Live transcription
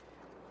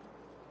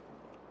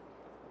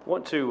I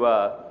want to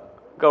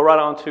go right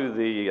on to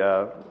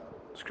the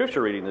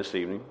scripture reading this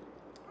evening.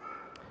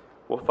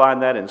 We'll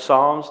find that in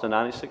Psalms, the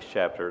 96th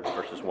chapter,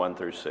 verses 1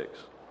 through 6.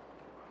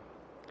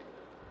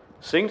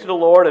 Sing to the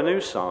Lord a new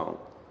song.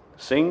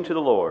 Sing to the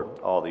Lord,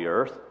 all the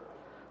earth.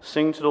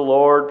 Sing to the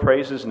Lord,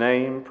 praise His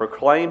name.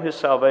 Proclaim His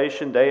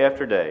salvation day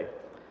after day.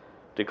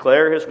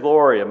 Declare His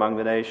glory among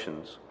the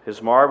nations,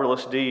 His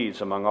marvelous deeds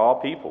among all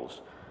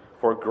peoples.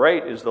 For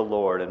great is the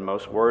Lord and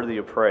most worthy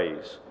of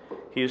praise.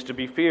 He is to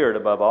be feared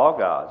above all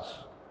gods.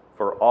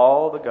 For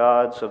all the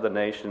gods of the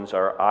nations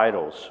are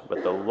idols,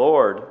 but the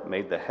Lord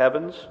made the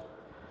heavens.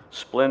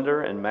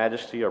 Splendor and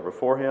majesty are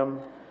before Him.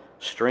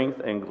 Strength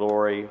and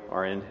glory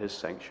are in His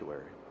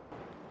sanctuary.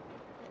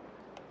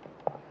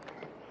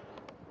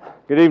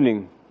 Good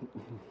evening.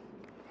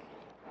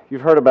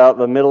 You've heard about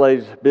the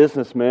middle-aged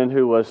businessman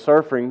who was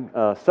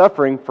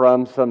suffering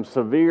from some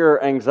severe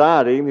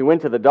anxiety. He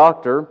went to the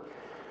doctor.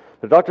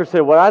 The doctor said,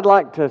 well, I'd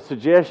like to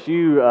suggest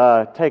you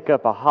take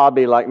up a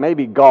hobby like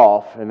maybe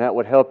golf, and that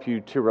would help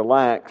you to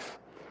relax.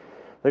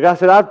 The guy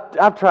said,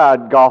 I've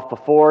tried golf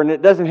before, and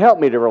it doesn't help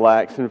me to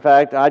relax. In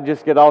fact, I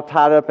just get all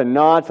tied up in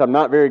knots. I'm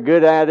not very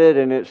good at it,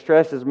 and it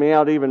stresses me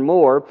out even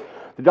more.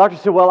 The doctor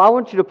said, well, I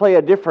want you to play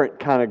a different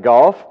kind of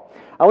golf.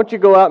 I want you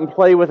to go out and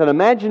play with an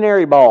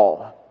imaginary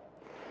ball.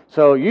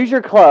 So use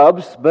your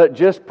clubs, but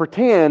just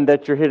pretend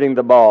that you're hitting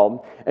the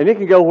ball, and it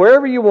can go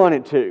wherever you want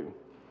it to.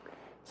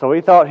 So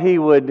he thought he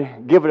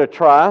would give it a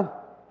try.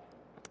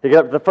 He got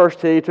up to the first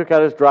tee, took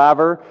out his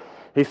driver.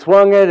 He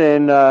swung it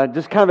and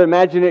just kind of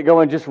imagined it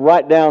going just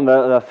right down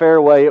the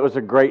fairway. It was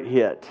a great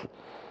hit.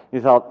 He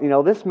thought,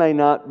 this may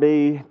not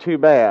be too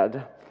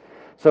bad.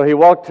 So he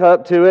walked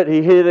up to it,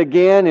 he hit it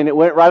again, and it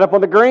went right up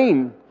on the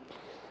green.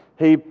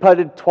 He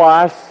putted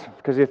twice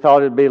because he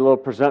thought it'd be a little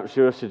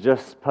presumptuous to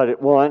just putt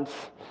it once.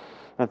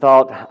 And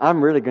thought,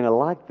 I'm really going to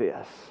like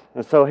this.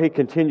 And so he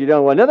continued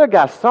on. Well, another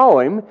guy saw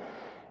him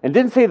and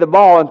didn't see the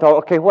ball and thought,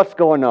 okay, what's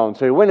going on?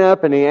 So he went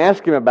up and he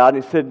asked him about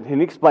it.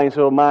 He explained,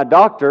 so my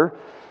doctor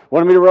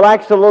wanted me to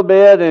relax a little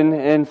bit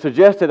and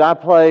suggested I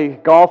play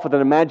golf with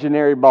an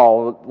imaginary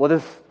ball. Well,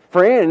 this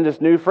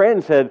new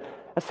friend said,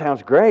 that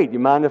sounds great. You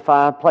mind if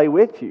I play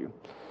with you?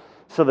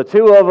 So the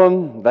two of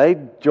them, they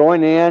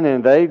join in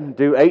and they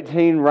do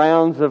 18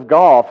 rounds of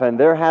golf, and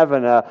they're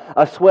having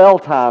a swell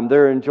time.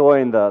 They're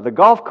enjoying the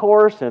golf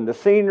course and the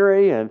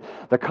scenery and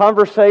the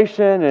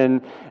conversation,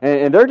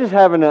 and they're just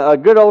having a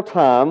good old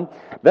time.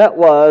 That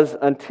was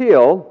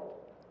until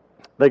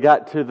they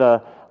got to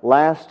the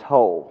last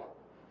hole,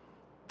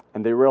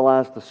 and they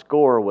realized the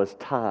score was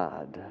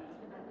tied.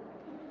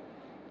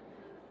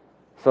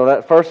 So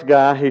that first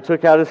guy, he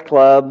took out his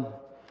club,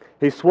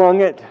 he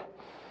swung it.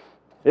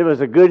 It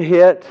was a good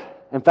hit.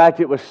 In fact,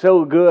 it was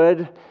so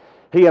good,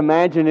 he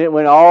imagined it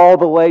went all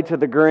the way to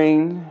the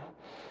green.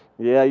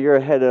 Yeah, you're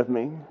ahead of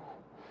me.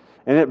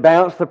 And it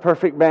bounced the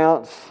perfect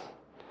bounce,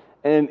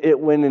 and it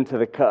went into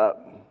the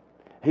cup.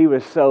 He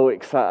was so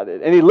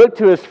excited. And he looked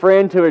to his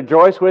friend to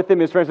rejoice with him.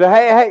 His friend said,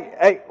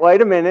 hey,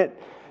 wait a minute.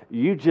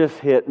 You just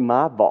hit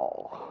my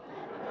ball.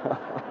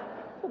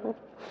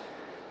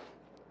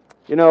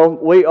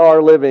 We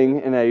are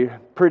living in a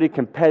pretty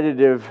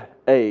competitive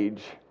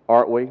age,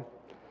 aren't we?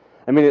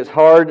 I mean, it's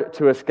hard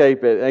to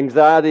escape it.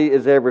 Anxiety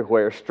is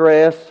everywhere.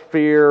 Stress,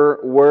 fear,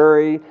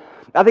 worry.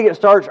 I think it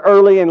starts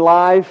early in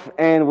life,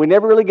 and we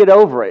never really get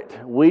over it.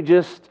 We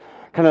just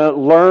kind of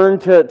learn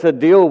to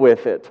deal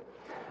with it.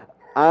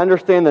 I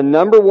understand the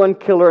number one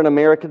killer in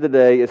America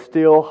today is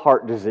still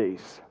heart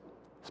disease.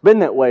 It's been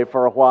that way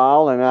for a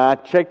while, and I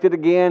checked it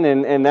again,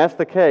 and that's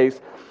the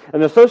case.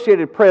 An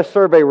Associated Press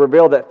survey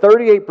revealed that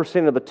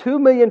 38% of the 2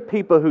 million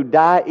people who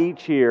die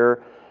each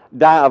year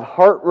die of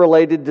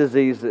heart-related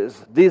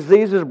diseases.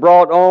 Diseases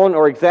brought on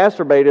or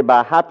exacerbated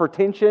by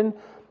hypertension,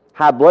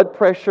 high blood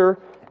pressure,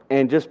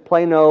 and just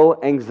plain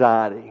old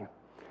anxiety.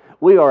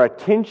 We are a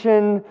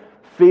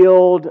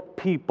tension-filled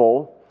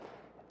people,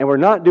 and we're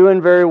not doing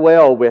very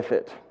well with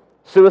it.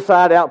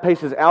 Suicide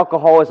outpaces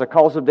alcohol as a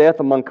cause of death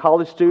among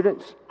college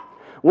students.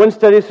 One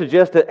study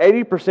suggests that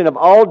 80% of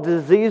all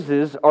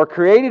diseases are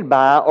created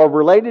by or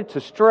related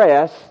to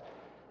stress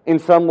in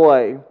some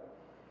way.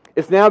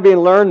 It's now being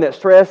learned that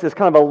stress is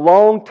kind of a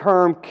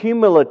long-term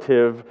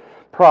cumulative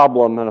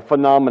problem and a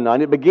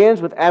phenomenon. It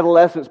begins with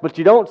adolescence, but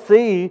you don't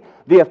see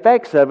the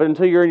effects of it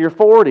until you're in your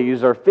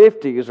 40s or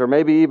 50s or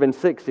maybe even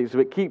 60s, so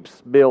it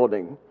keeps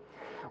building.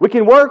 We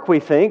can work, we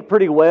think,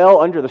 pretty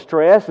well under the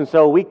stress, and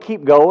so we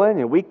keep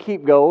going and we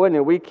keep going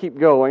and we keep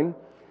going,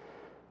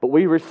 but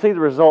we see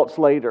the results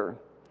later.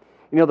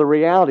 The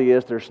reality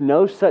is there's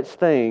no such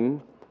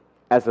thing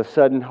as a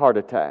sudden heart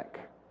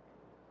attack.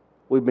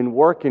 We've been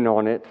working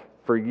on it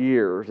for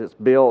years. It's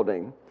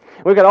building.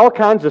 We've got all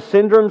kinds of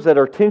syndromes that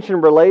are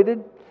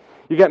tension-related.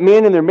 You got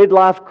men in their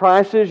midlife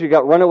crisis. You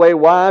got runaway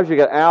wives. You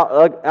got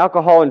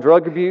alcohol and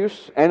drug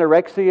abuse,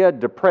 anorexia,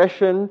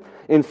 depression,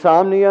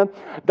 insomnia.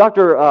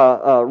 Dr.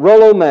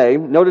 Rollo May,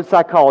 noted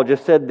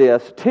psychologist, said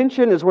this: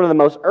 tension is one of the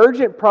most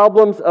urgent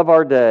problems of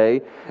our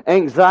day.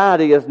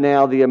 Anxiety is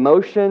now the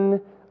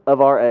emotion of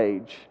our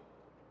age.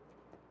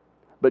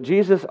 But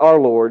Jesus, our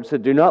Lord,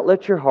 said, do not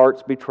let your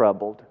hearts be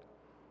troubled,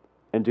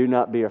 and do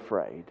not be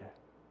afraid.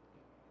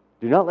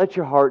 Do not let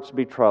your hearts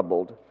be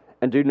troubled,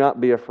 and do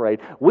not be afraid.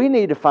 We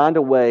need to find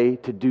a way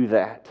to do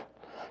that,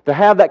 to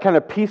have that kind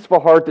of peaceful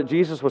heart that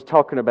Jesus was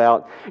talking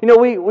about. You know,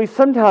 we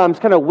sometimes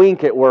kind of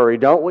wink at worry,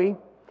 don't we?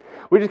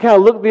 We just kind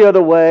of look the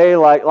other way,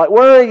 like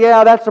worry,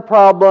 yeah, that's a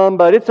problem,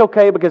 but it's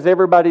okay because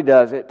everybody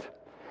does it.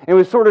 And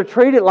we sort of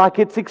treat it like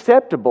it's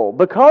acceptable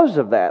because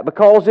of that,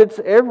 because it's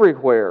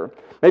everywhere.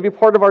 Maybe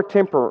part of our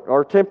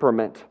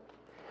temperament.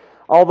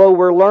 Although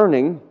we're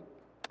learning,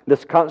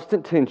 this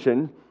constant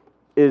tension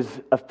is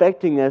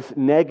affecting us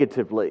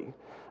negatively,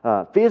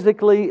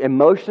 physically,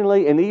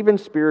 emotionally, and even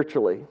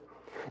spiritually.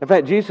 In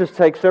fact, Jesus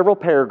takes several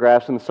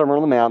paragraphs in the Sermon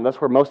on the Mount, that's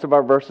where most of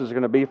our verses are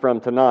going to be from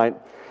tonight,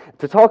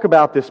 to talk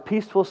about this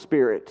peaceful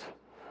spirit,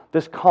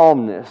 this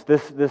calmness,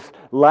 this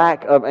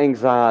lack of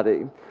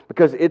anxiety,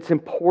 because it's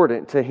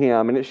important to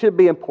Him, and it should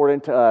be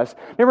important to us.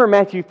 Remember in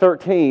Matthew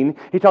 13,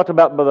 He talked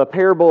about the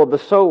parable of the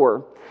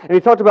sower, and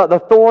He talked about the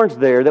thorns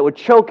there that would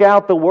choke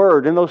out the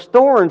Word, and those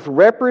thorns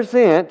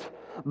represent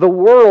the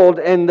world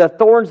and the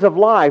thorns of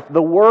life,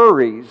 the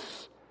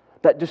worries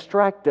that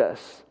distract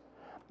us,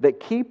 that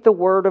keep the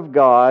Word of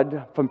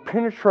God from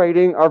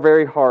penetrating our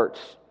very hearts.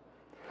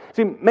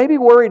 See, maybe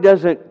worry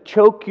doesn't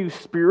choke you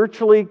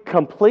spiritually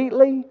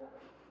completely,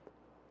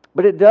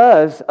 but it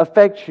does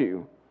affect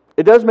you.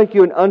 It does make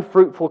you an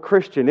unfruitful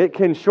Christian. It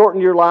can shorten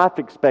your life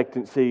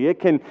expectancy. It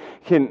can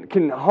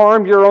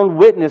harm your own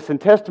witness and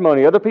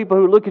testimony. Other people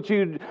who look at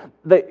you,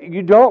 that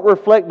you don't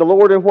reflect the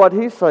Lord and what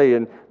He's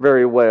saying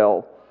very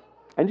well.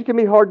 And you can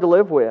be hard to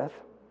live with.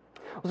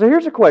 So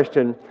here's a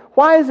question.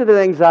 Why is it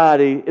that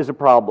anxiety is a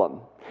problem?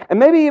 And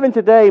maybe even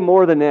today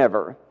more than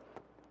ever.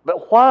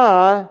 But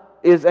why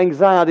is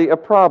anxiety a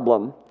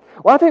problem?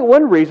 Well, I think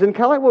one reason,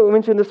 kind of like what we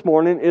mentioned this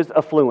morning, is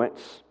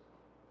affluence.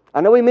 I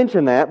know we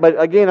mentioned that, but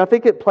again, I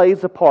think it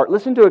plays a part.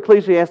 Listen to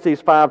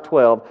Ecclesiastes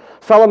 5:12.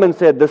 Solomon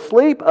said, the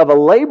sleep of a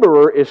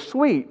laborer is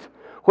sweet,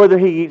 whether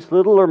he eats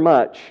little or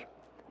much,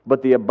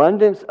 but the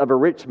abundance of a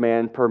rich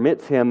man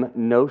permits him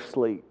no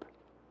sleep.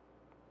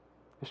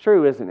 It's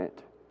true, isn't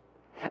it?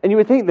 And you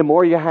would think the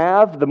more you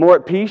have, the more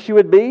at peace you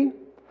would be,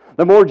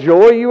 the more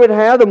joy you would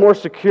have, the more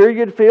secure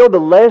you'd feel, the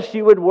less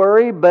you would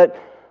worry, but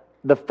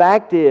the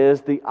fact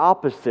is the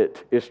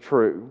opposite is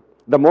true.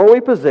 The more we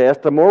possess,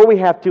 the more we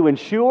have to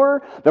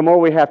insure, the more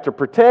we have to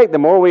protect, the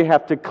more we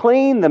have to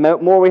clean, the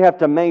more we have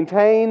to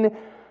maintain,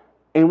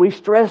 and we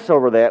stress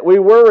over that. We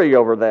worry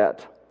over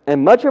that.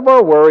 And much of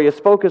our worry is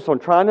focused on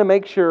trying to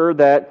make sure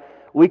that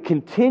we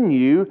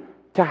continue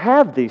to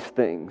have these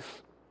things.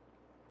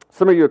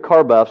 Some of you are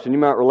car buffs, and you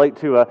might relate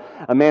to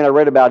a man I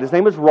read about. His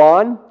name was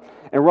Ron,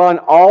 and Ron,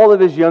 all of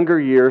his younger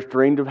years,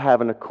 dreamed of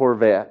having a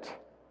Corvette.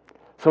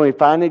 So when he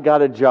finally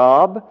got a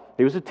job,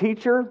 he was a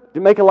teacher,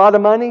 didn't make a lot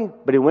of money,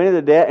 but he went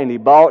into debt and he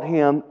bought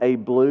him a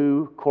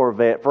blue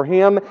Corvette. For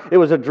him, it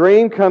was a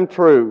dream come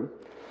true.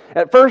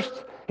 At first,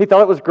 he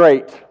thought it was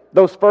great.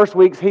 Those first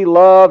weeks, he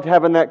loved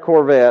having that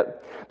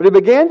Corvette. But he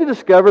began to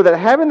discover that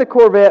having the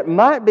Corvette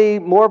might be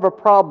more of a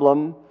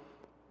problem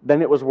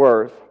than it was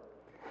worth.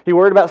 He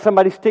worried about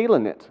somebody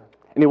stealing it,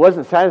 and he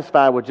wasn't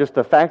satisfied with just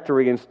a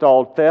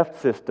factory-installed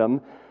theft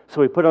system,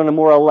 so he put on a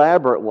more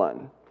elaborate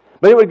one.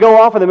 But it would go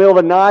off in the middle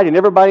of the night, and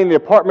everybody in the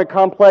apartment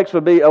complex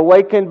would be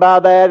awakened by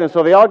that, and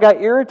so they all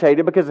got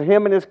irritated because of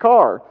him and his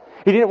car.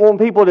 He didn't want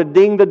people to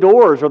ding the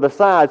doors or the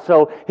sides,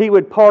 so he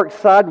would park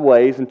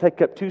sideways and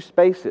take up 2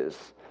 spaces.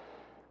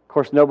 Of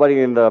course, nobody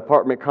in the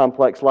apartment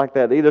complex liked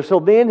that either. So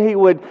then he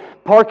would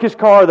park his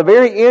car at the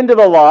very end of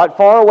the lot,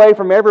 far away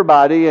from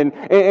everybody,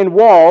 and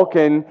walk.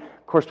 And,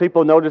 of course,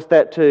 people noticed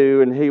that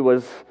too, and he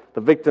was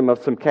the victim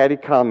of some catty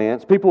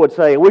comments. People would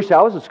say, I wish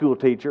I was a school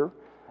teacher,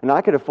 and I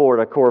could afford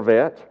a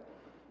Corvette.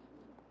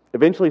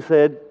 Eventually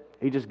said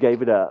he just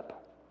gave it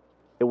up.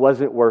 It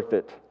wasn't worth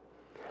it.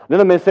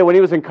 Another man said when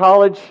he was in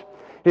college,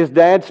 his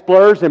dad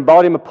splurged and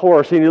bought him a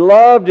Porsche, and he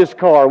loved his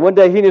car. One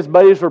day he and his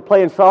buddies were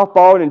playing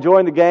softball and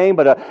enjoying the game,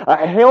 but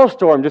a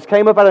hailstorm just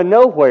came up out of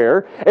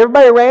nowhere.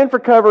 Everybody ran for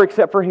cover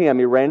except for him.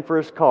 He ran for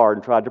his car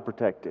and tried to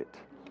protect it.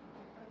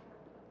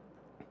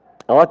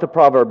 I like the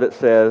proverb that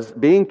says,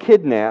 being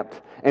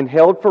kidnapped and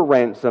held for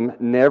ransom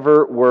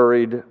never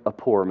worried a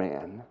poor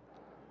man.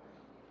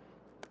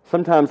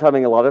 Sometimes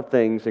having a lot of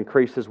things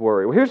increases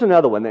worry. Well, here's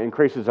another one that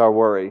increases our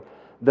worry.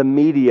 The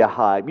media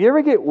hype. You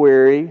ever get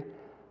weary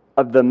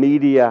of the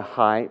media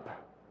hype?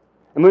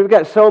 And we've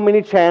got so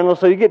many channels,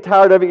 so you get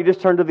tired of it, you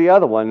just turn to the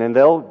other one, and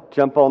they'll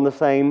jump on the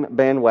same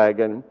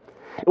bandwagon.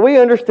 We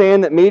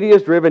understand that media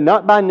is driven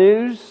not by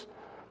news,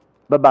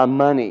 but by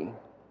money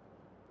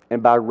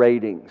and by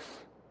ratings.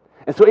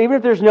 And so even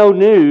if there's no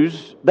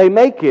news, they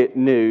make it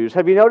news.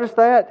 Have you noticed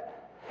that?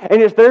 And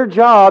it's their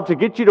job to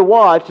get you to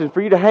watch and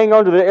for you to hang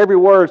on to every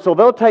word. So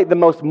they'll take the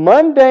most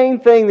mundane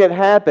thing that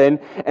happened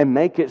and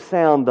make it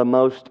sound the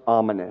most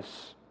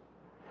ominous.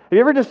 Have you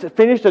ever just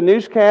finished a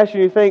newscast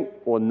and you think,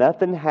 well,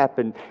 nothing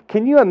happened?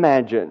 Can you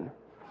imagine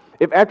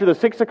if after the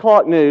 6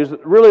 o'clock news,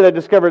 really they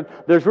discovered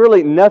there's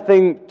really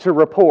nothing to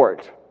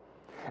report?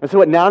 And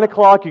so at 9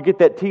 o'clock, you get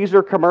that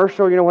teaser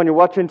commercial, when you're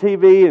watching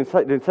TV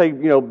and say,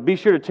 be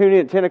sure to tune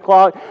in at 10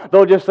 o'clock.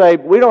 They'll just say,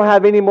 we don't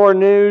have any more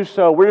news,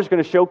 so we're just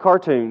going to show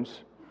cartoons.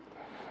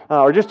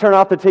 Or just turn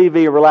off the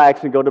TV and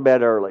relax and go to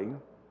bed early.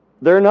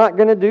 They're not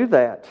going to do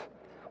that.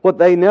 What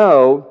they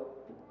know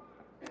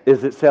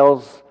is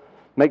it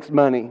makes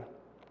money.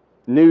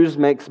 News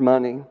makes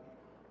money.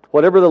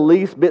 Whatever the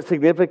least bit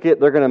significant,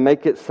 they're going to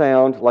make it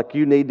sound like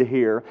you need to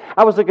hear.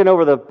 I was looking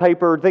over the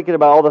paper, thinking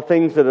about all the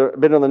things that have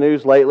been on the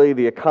news lately.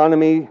 The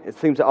economy, it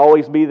seems to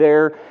always be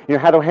there.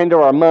 How to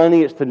handle our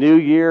money. It's the new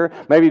year.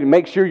 Maybe to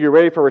make sure you're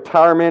ready for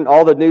retirement.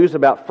 All the news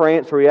about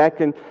France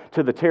reacting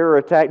to the terror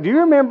attack. Do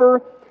you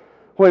remember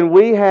when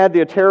we had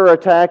the terror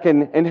attack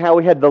and how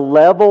we had the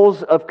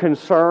levels of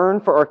concern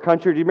for our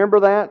country? Do you remember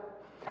that?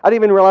 I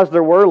didn't even realize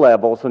there were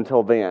levels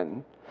until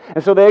then.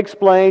 And so they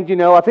explained,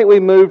 I think we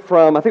moved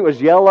from, it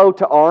was yellow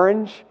to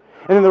orange.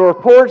 And then the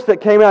reports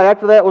that came out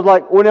after that was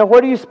like, well, now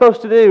what are you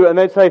supposed to do? And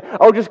they'd say,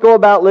 oh, just go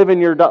about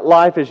living your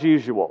life as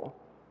usual.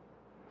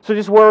 So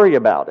just worry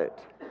about it.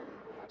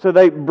 So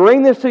they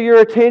bring this to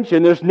your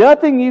attention. There's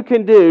nothing you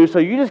can do, so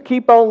you just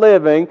keep on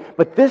living.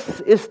 But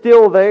this is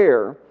still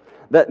there.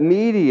 That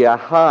media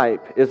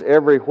hype is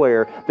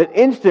everywhere. That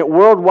instant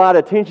worldwide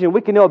attention,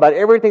 we can know about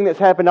everything that's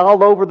happened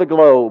all over the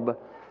globe.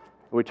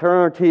 We turn on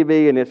our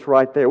TV and it's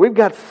right there. We've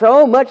got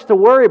so much to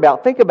worry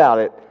about. Think about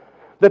it.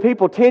 The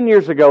people 10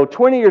 years ago,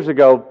 20 years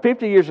ago,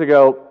 50 years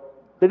ago,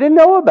 they didn't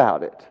know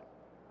about it.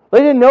 They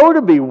didn't know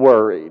to be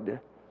worried.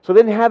 So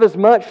they didn't have as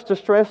much to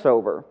stress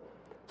over.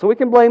 So we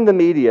can blame the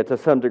media to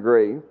some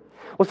degree.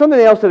 Well, something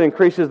else that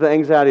increases the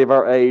anxiety of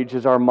our age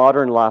is our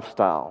modern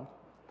lifestyle.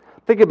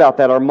 Think about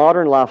that, our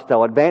modern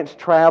lifestyle. Advanced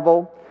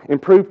travel,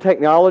 improved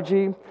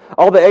technology,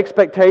 all the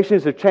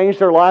expectations have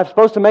changed our lives.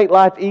 Supposed to make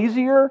life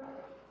easier.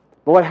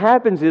 But what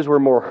happens is we're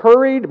more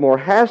hurried, more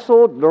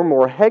hassled, we're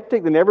more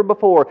hectic than ever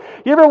before.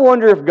 You ever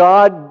wonder if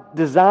God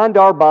designed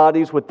our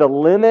bodies with the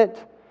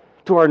limit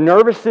to our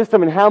nervous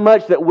system and how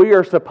much that we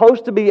are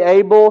supposed to be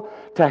able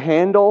to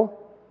handle?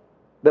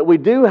 That we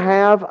do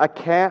have a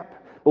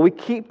cap, but we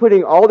keep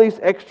putting all these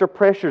extra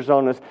pressures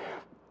on us.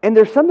 And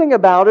there's something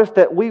about us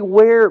that we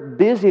wear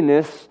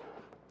busyness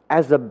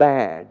as a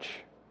badge.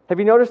 Have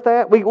you noticed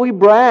that? We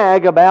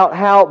brag about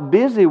how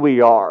busy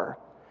we are.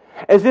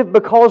 As if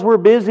because we're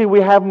busy,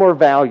 we have more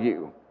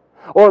value.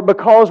 Or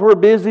because we're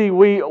busy,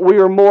 we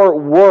are more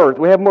worth.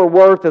 We have more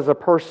worth as a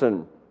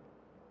person.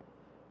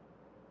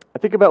 I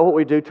think about what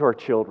we do to our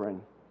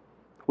children.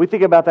 We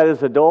think about that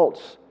as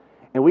adults,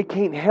 and we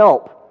can't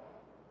help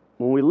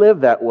when we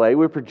live that way.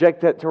 We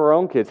project that to our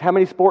own kids. How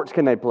many sports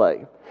can they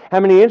play?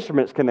 How many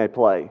instruments can they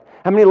play?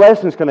 How many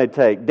lessons can they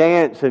take?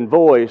 Dance and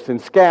voice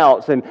and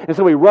scouts. And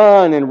so we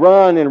run and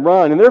run and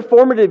run. And their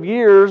formative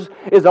years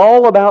is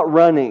all about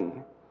running.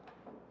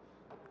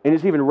 And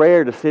it's even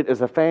rare to sit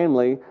as a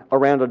family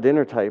around a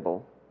dinner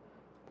table.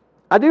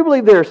 I do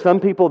believe there are some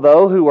people,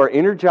 though, who are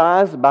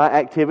energized by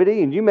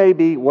activity, and you may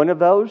be one of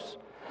those,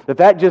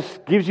 that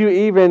just gives you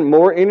even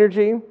more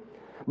energy.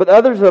 But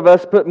others of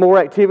us put more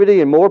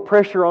activity and more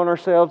pressure on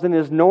ourselves than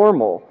is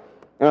normal.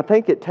 And I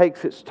think it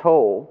takes its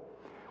toll.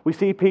 We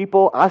see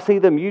people, I see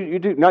them, you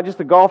do not just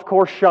the golf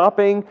course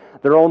shopping,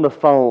 they're on the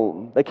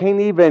phone. They can't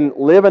even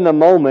live in the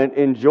moment,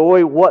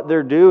 enjoy what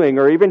they're doing,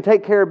 or even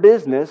take care of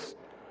business,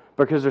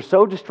 because they're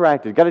so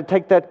distracted. Got to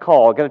take that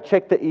call. Got to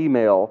check the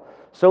email.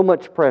 So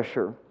much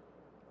pressure.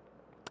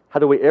 How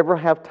do we ever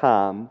have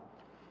time?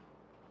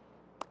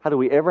 How do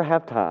we ever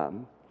have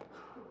time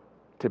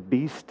to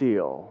be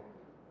still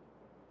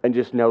and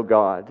just know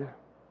God?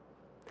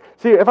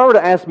 See, if I were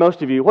to ask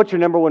most of you, what's your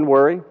number one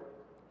worry?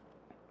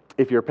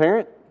 If you're a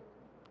parent,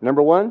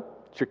 number one,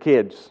 it's your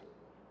kids.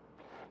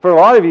 For a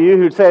lot of you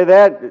who'd say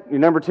that, your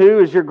number two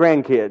is your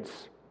grandkids.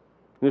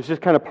 It's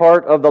just kind of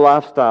part of the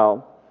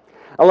lifestyle.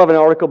 I love an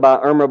article by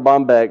Irma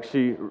Bombeck.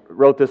 She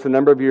wrote this a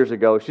number of years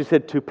ago. She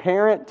said, to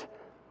parent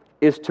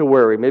is to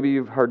worry. Maybe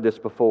you've heard this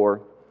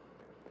before.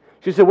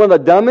 She said, one of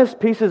the dumbest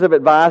pieces of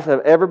advice that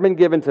have ever been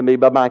given to me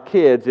by my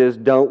kids is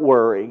don't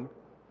worry.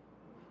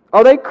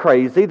 Are they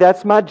crazy?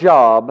 That's my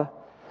job.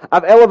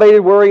 I've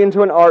elevated worry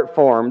into an art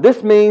form.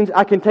 This means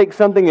I can take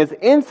something as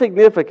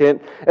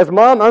insignificant as,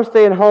 Mom, I'm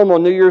staying home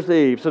on New Year's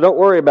Eve, so don't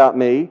worry about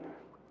me.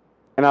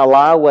 And I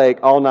lie awake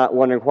all night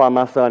wondering why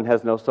my son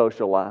has no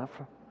social life.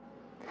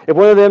 If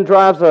one of them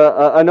drives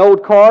an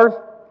old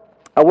car,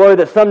 I worry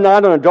that some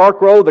night on a dark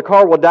road the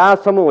car will die,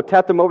 someone will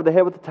tap them over the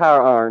head with a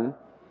tire iron.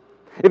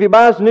 If he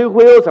buys new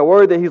wheels, I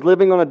worry that he's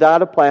living on a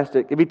diet of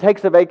plastic. If he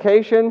takes a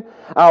vacation,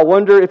 I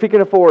wonder if he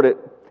can afford it.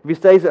 If he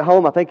stays at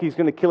home, I think he's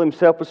going to kill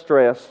himself with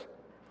stress.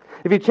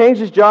 If he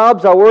changes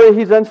jobs, I worry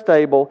he's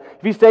unstable.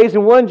 If he stays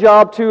in one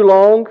job too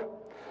long,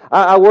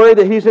 I worry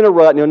that he's in a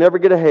rut and he'll never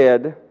get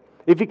ahead.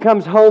 If he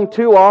comes home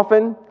too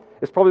often,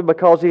 it's probably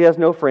because he has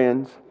no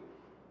friends.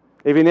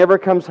 If he never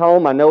comes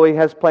home, I know he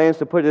has plans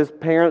to put his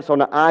parents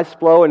on an ice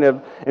floe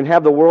and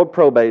have the world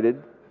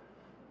probated.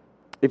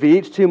 If he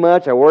eats too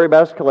much, I worry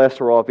about his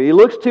cholesterol. If he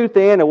looks too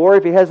thin, I worry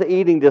if he has an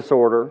eating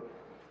disorder.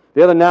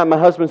 The other night, my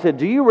husband said,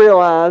 do you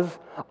realize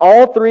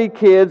all three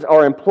kids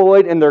are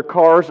employed and their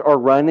cars are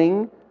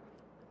running?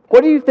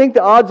 What do you think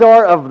the odds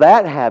are of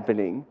that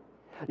happening?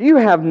 You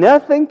have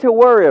nothing to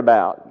worry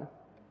about.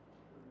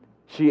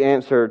 She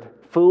answered,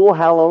 Fool,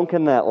 how long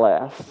can that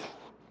last?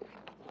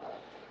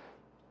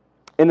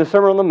 In the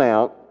Sermon on the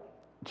Mount,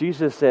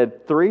 Jesus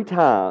said 3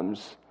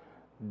 times,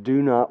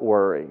 do not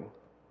worry.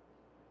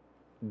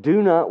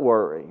 Do not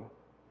worry.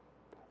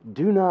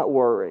 Do not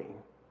worry.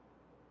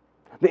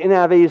 The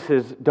NIV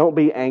says, don't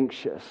be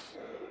anxious.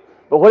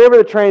 But whatever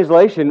the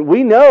translation,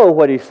 we know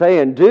what he's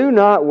saying. Do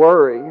not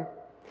worry.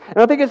 And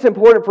I think it's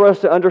important for us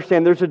to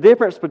understand there's a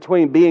difference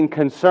between being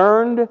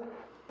concerned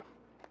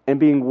and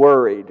being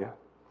worried.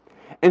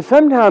 And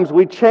sometimes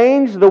we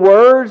change the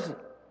words,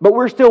 but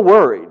we're still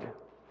worried.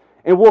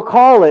 And we'll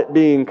call it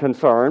being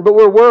concerned, but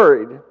we're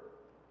worried.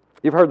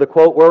 You've heard the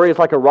quote, worry is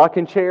like a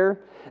rocking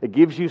chair. It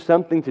gives you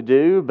something to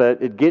do,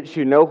 but it gets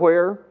you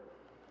nowhere.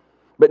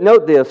 But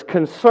note this,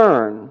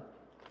 concern.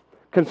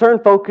 Concern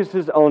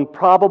focuses on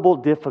probable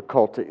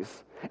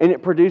difficulties, and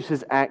it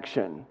produces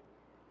action.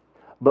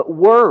 But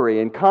worry,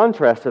 in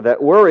contrast to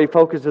that, worry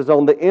focuses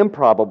on the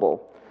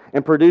improbable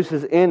and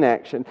produces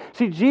inaction.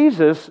 See,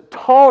 Jesus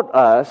taught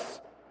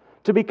us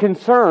to be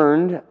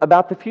concerned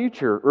about the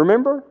future.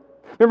 Remember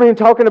him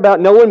talking about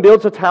no one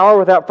builds a tower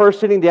without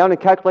first sitting down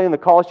and calculating the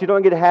cost. You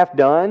don't get half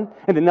done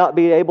and then not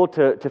be able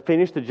to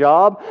finish the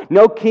job.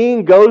 No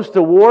king goes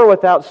to war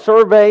without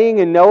surveying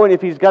and knowing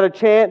if he's got a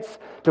chance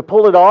to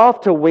pull it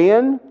off, to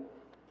win.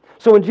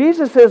 So when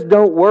Jesus says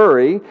don't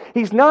worry,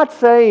 he's not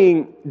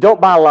saying don't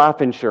buy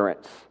life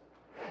insurance.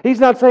 He's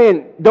not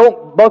saying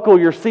don't buckle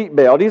your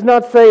seatbelt. He's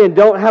not saying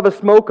don't have a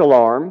smoke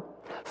alarm.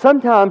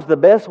 Sometimes the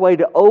best way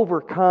to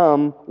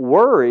overcome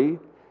worry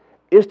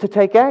is to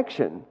take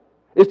action,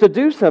 is to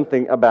do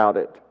something about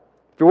it.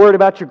 If you're worried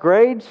about your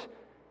grades,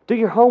 do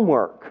your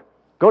homework.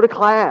 Go to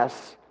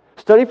class.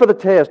 Study for the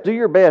test. Do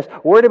your best.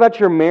 Worried about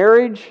your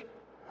marriage?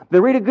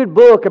 Then read a good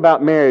book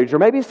about marriage, or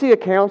maybe see a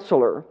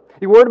counselor.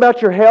 You're worried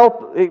about your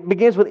health? It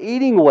begins with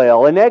eating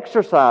well and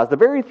exercise, the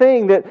very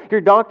thing that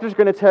your doctor's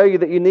going to tell you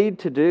that you need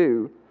to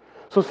do.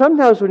 So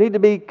sometimes we need to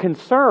be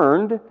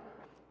concerned,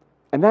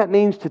 and that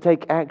means to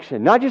take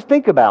action. Not just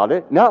think about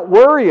it, not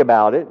worry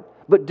about it,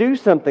 but do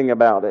something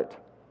about it.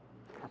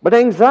 But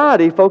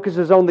anxiety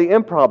focuses on the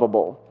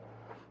improbable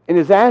and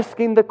is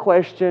asking the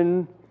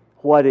question,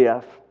 what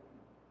if?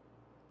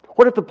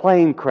 What if the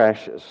plane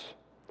crashes?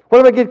 What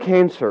if I get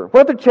cancer?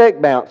 What if the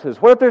check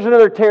bounces? What if there's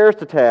another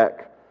terrorist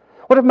attack?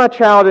 What if my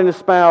child and his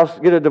spouse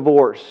get a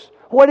divorce?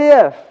 What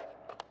if?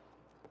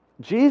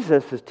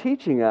 Jesus is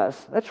teaching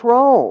us that's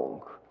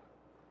wrong.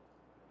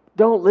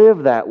 Don't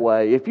live that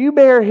way. If you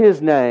bear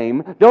His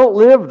name, don't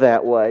live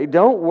that way.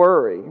 Don't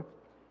worry.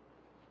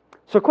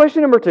 So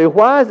question number 2,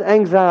 why is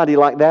anxiety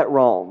like that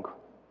wrong?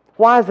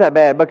 Why is that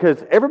bad?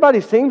 Because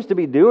everybody seems to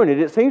be doing it.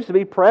 It seems to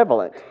be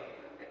prevalent.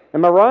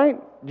 Am I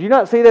right? Do you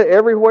not see that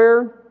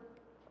everywhere?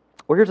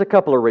 Well, here's a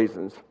couple of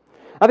reasons.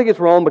 I think it's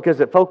wrong because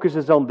it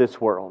focuses on this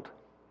world.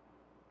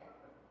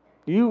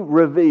 You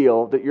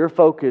reveal that your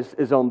focus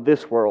is on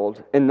this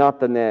world and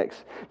not the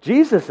next.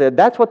 Jesus said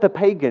that's what the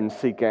pagans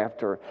seek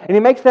after. And He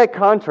makes that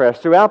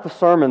contrast throughout the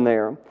sermon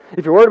there.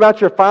 If you're worried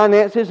about your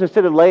finances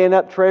instead of laying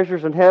up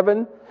treasures in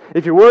heaven,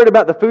 if you're worried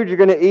about the food you're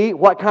going to eat,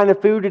 what kind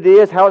of food it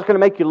is, how it's going to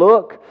make you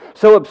look,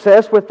 so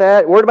obsessed with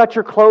that, worried about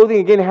your clothing,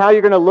 again, how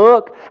you're going to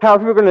look, how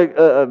people are going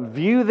to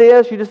view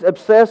this, you just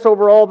obsess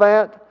over all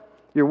that.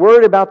 You're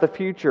worried about the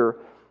future.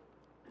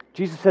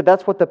 Jesus said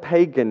that's what the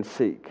pagans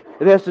seek.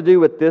 It has to do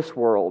with this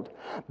world.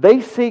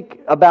 They seek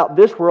about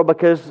this world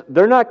because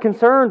they're not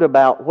concerned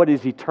about what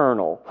is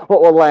eternal,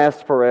 what will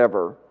last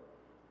forever.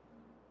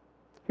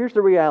 Here's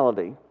the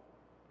reality.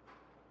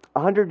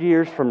 100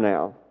 years from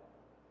now,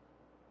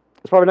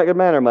 it's probably not going to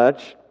matter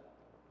much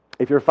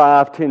if you're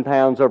 5, 10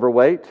 pounds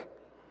overweight,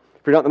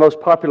 if you're not the most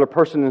popular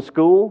person in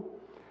school,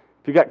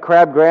 if you've got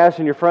crabgrass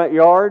in your front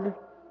yard,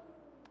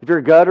 if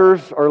your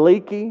gutters are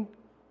leaky.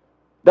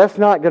 That's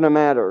not going to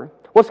matter.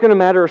 What's going to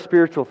matter are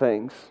spiritual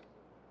things.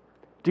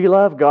 Do you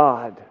love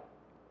God?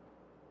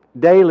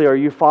 Daily, are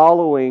you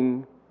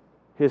following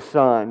His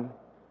Son?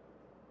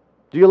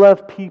 Do you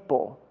love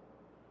people?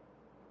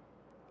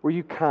 Were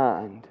you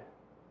kind?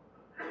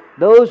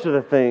 Those are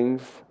the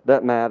things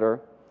that matter.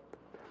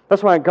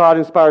 That's why God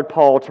inspired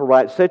Paul to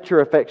write, set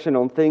your affection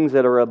on things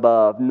that are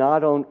above,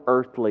 not on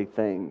earthly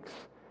things.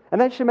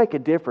 And that should make a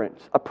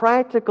difference, a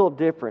practical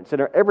difference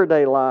in our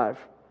everyday life.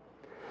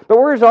 But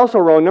worry is also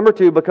wrong, number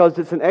 2, because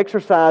it's an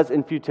exercise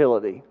in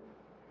futility.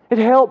 It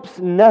helps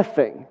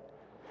nothing.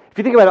 If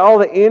you think about all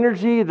the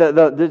energy,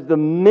 the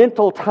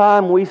mental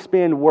time we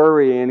spend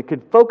worrying, it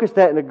could focus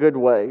that in a good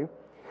way.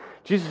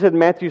 Jesus said in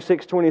Matthew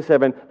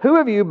 6:27, who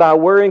of you by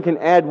worrying can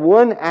add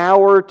 1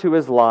 hour to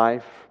his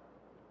life?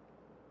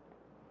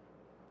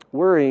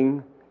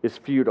 Worrying is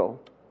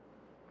futile.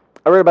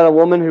 I read about a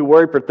woman who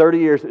worried for 30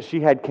 years that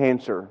she had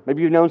cancer.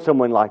 Maybe you've known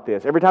someone like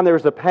this. Every time there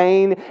was a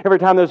pain, every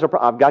time there was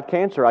I've got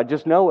cancer, I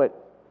just know it.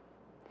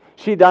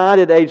 She died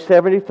at age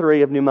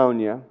 73 of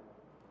pneumonia.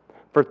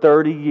 For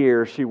 30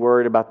 years, she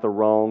worried about the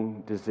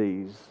wrong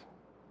disease,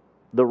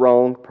 the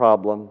wrong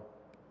problem.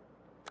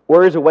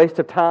 Worry is a waste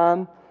of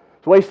time.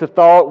 It's a waste of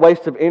thought,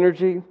 waste of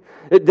energy.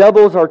 It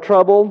doubles our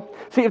trouble.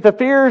 See, if the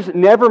fears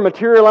never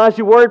materialize,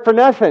 you worried for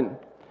nothing.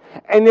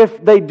 And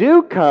if they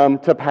do come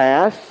to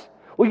pass,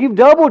 well, you've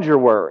doubled your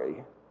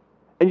worry.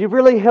 And you've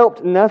really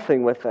helped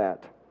nothing with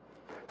that.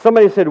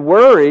 Somebody said,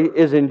 worry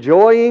is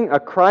enjoying a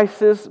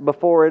crisis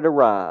before it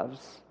arrives.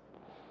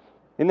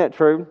 Isn't that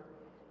true?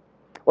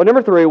 Well,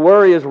 number 3,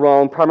 worry is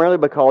wrong primarily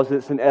because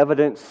it's an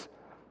evidence,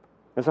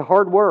 it's a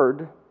hard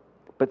word,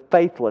 but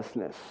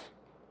faithlessness.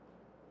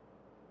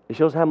 It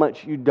shows how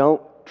much you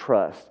don't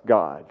trust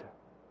God,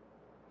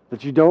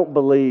 that you don't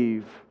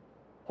believe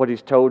what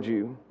He's told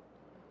you.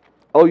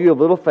 Oh, you have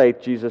little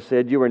faith, Jesus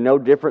said. You are no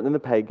different than the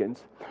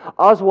pagans.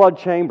 Oswald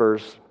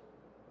Chambers,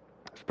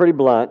 it's pretty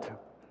blunt.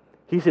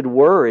 He said,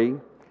 worry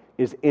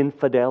is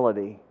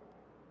infidelity.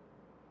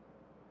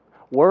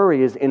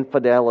 Worry is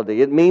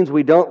infidelity. It means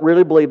we don't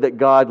really believe that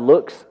God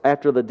looks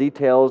after the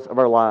details of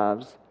our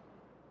lives.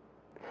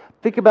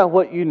 Think about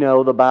what you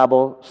know the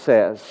Bible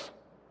says.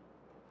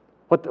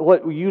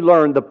 What you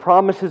learn, the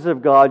promises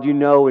of God you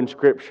know in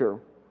Scripture.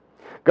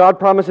 God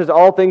promises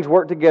all things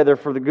work together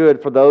for the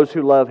good for those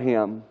who love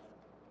Him.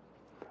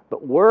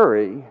 But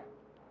worry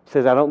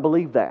says, I don't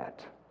believe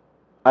that.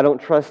 I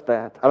don't trust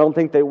that. I don't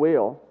think they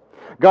will.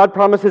 God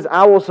promises,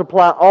 I will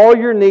supply all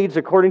your needs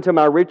according to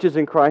my riches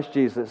in Christ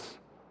Jesus.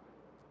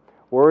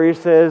 Worry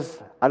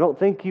says, I don't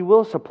think you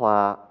will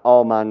supply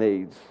all my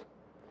needs.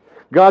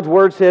 God's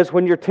Word says,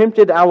 when you're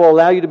tempted, I will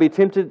allow you to be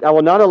tempted. I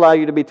will not allow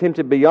you to be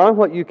tempted beyond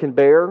what you can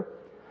bear,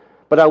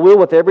 but I will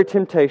with every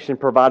temptation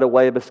provide a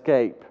way of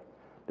escape,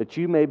 that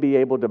you may be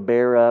able to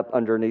bear up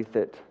underneath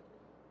it.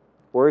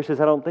 Worry says,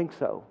 I don't think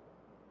so.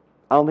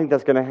 I don't think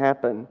that's going to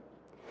happen.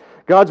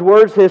 God's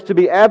Word says to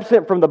be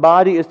absent from the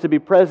body is to be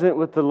present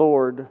with the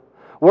Lord.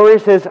 Worry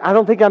says, I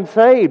don't think I'm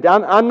saved.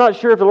 I'm not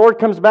sure if the Lord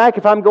comes back,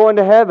 if I'm going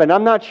to heaven.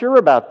 I'm not sure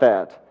about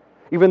that.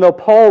 Even though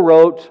Paul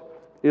wrote,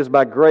 it is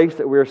by grace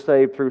that we are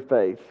saved through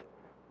faith.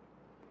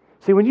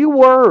 See, when you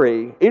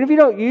worry, even if you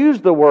don't use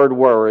the word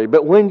worry,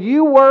 but when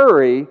you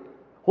worry,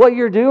 what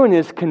you're doing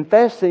is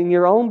confessing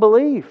your own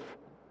belief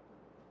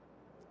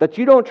that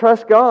you don't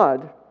trust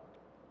God.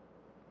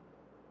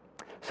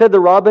 Said the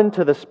robin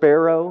to the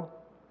sparrow,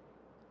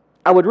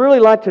 I would really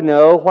like to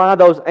know why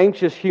those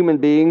anxious human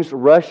beings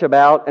rush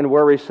about and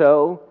worry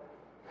so.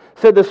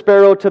 Said the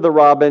sparrow to the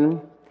robin,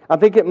 I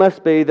think it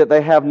must be that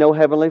they have no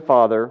heavenly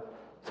Father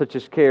such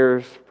as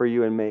cares for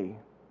you and me.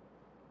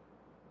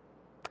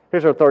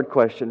 Here's our third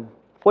question.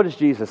 What does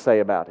Jesus say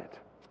about it?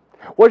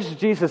 What does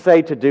Jesus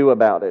say to do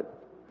about it?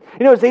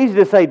 You know, it's easy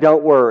to say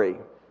don't worry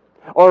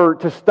or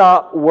to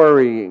stop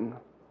worrying.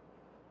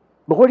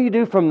 But what do you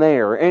do from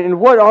there? And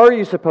what are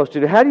you supposed to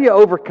do? How do you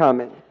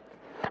overcome it?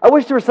 I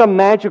wish there was some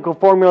magical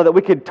formula that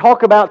we could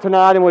talk about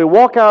tonight and we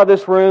walk out of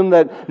this room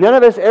that none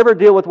of us ever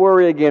deal with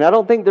worry again. I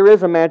don't think there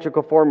is a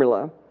magical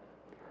formula.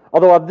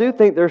 Although I do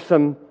think there's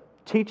some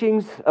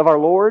teachings of our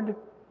Lord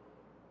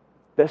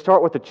that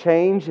start with a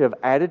change of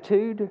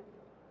attitude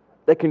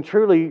that can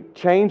truly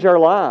change our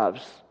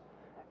lives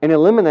and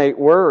eliminate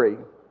worry.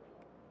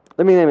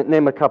 Let me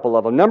name a couple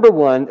of them. Number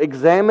 1,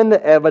 examine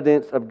the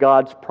evidence of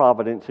God's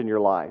providence in your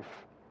life.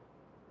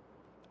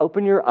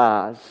 Open your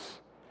eyes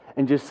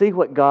and just see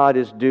what God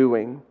is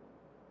doing.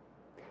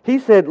 He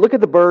said, look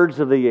at the birds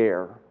of the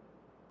air.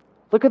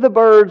 Look at the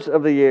birds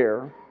of the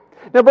air.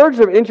 Now, birds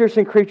are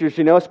interesting creatures,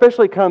 you know,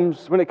 especially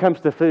when it comes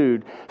to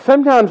food.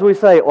 Sometimes we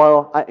say,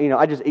 well,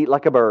 I just eat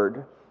like a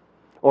bird.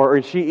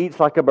 Or she eats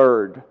like a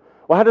bird.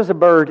 Well, how does a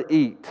bird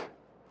eat?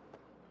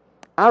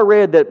 I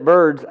read that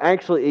birds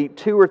actually eat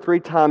 2 or 3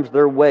 times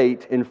their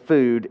weight in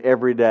food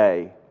every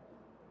day.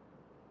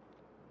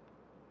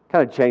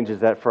 Kind of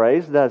changes that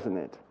phrase, doesn't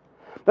it?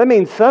 That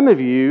means some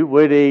of you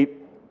would eat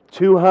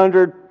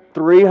 200,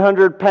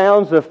 300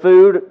 pounds of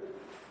food,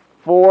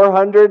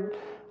 400.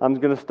 I'm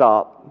going to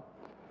stop.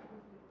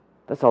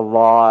 That's a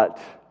lot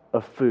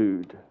of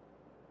food.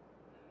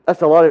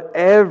 That's a lot of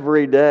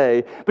every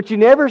day. But you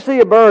never see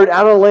a bird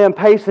out on a limb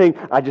pacing,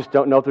 I just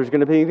don't know if there's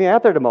going to be anything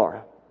out there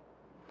tomorrow.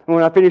 And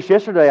when I finished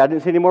yesterday, I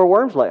didn't see any more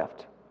worms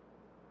left.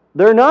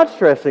 They're not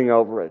stressing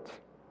over it.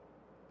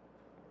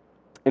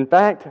 In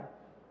fact,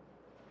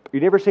 you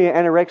never see an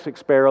anorexic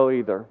sparrow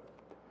either.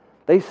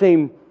 They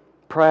seem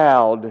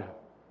proud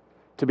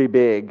to be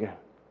big,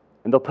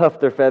 and they'll puff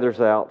their feathers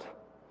out.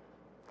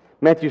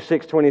 Matthew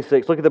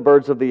 6:26, look at the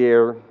birds of the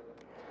air.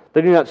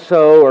 They do not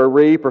sow or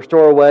reap or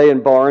store away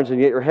in barns,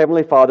 and yet your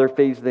heavenly Father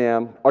feeds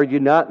them. Are you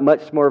not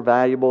much more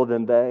valuable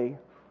than they?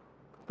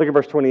 Look at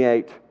verse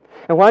 28.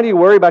 And why do you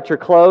worry about your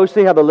clothes?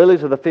 See how the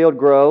lilies of the field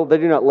grow. They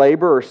do not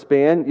labor or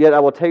spin. Yet I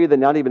will tell you that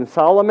not even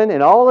Solomon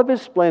in all of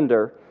his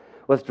splendor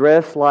was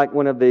dressed like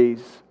one of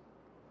these.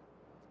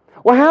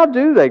 Well, how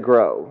do they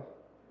grow?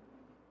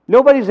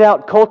 Nobody's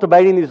out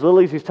cultivating these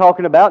lilies he's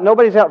talking about.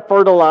 Nobody's out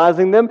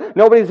fertilizing them.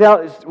 Nobody's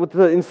out with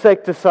the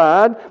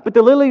insecticide. But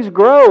the lilies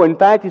grow. In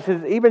fact, he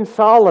says, even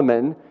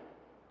Solomon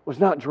was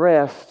not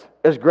dressed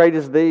as great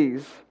as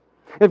these.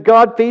 If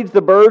God feeds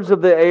the birds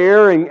of the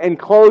air and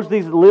clothes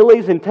these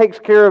lilies and takes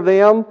care of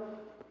them,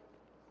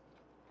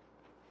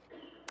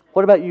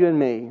 what about you and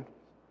me?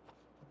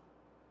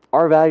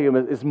 Our value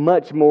is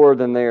much more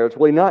than theirs.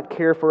 Will He not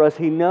care for us?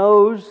 He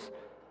knows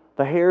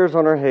the hairs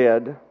on our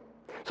head.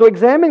 So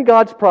examine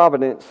God's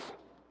providence.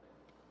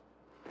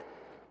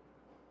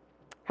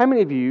 How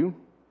many of you,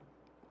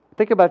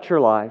 think about your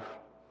life,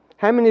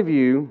 how many of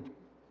you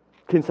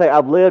can say,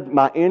 I've lived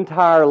my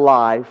entire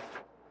life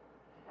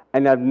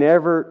and I've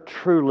never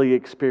truly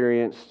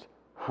experienced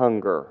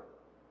hunger?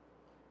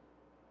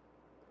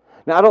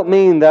 Now, I don't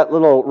mean that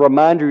little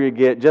reminder you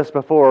get just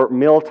before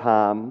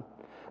mealtime,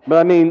 but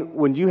I mean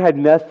when you had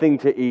nothing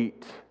to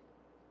eat,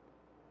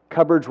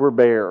 cupboards were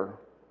bare,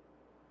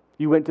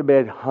 you went to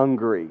bed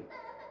hungry,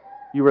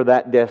 you were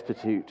that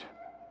destitute.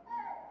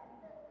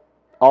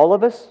 All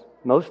of us,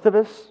 most of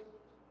us,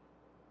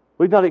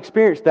 we've not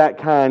experienced that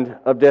kind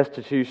of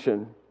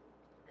destitution.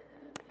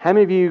 How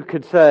many of you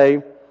could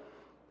say,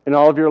 in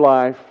all of your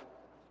life,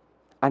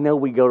 I know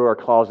we go to our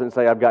closet and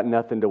say, I've got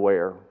nothing to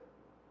wear.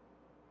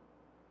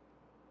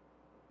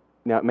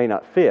 Now, it may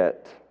not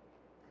fit,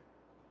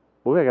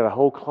 but we've got a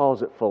whole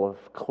closet full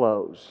of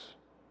clothes.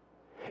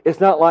 It's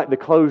not like the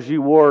clothes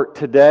you wore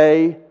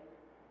today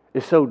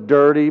is so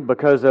dirty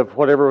because of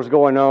whatever was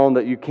going on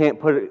that you can't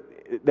put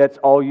it, that's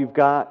all you've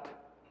got.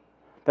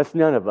 That's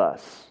none of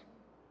us.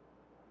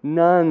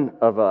 None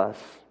of us.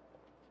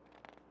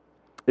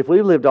 If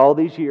we lived all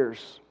these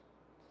years,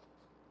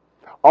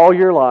 all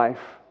your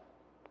life,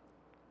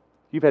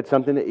 you've had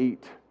something to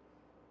eat.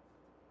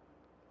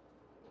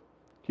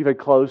 You've had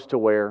clothes to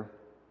wear.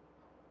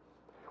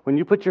 When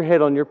you put your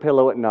head on your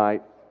pillow at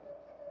night,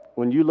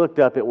 when you looked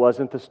up, it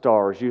wasn't the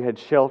stars. You had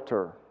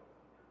shelter.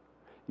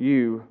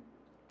 You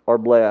are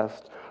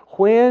blessed.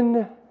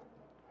 When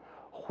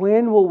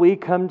will we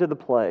come to the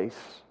place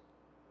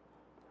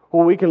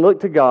where we can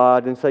look to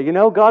God and say, you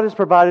know, God has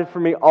provided for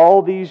me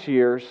all these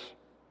years.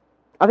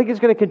 I think He's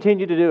going to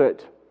continue to do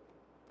it.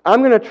 I'm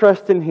going to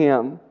trust in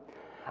Him.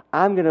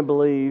 I'm going to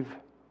believe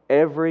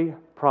every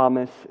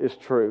promise is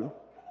true.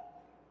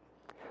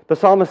 The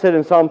psalmist said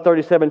in Psalm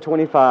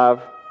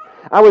 37:25,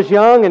 I was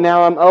young and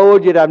now I'm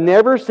old, yet I've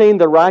never seen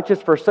the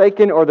righteous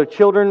forsaken or the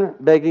children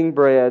begging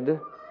bread.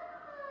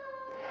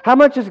 How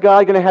much is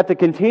God going to have to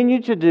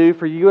continue to do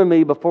for you and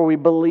me before we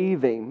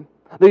believe Him?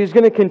 That He's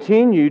going to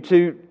continue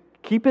to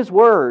keep His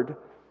word.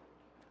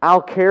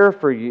 I'll care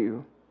for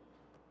you.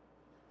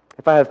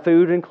 If I have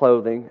food and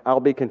clothing, I'll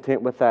be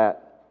content with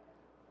that.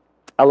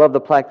 I love the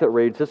plaque that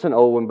reads, it's an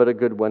old one but a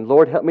good one.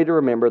 Lord, help me to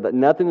remember that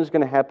nothing is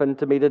going to happen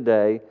to me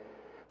today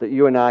that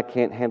you and I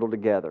can't handle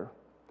together.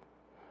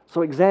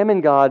 So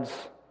examine God's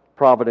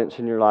providence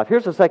in your life.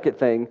 Here's the second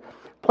thing.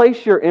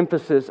 Place your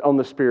emphasis on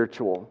the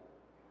spiritual.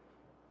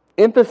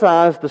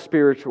 Emphasize the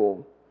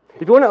spiritual.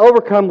 If you want to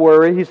overcome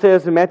worry, He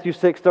says in Matthew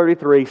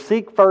 6:33,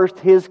 seek first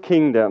His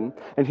kingdom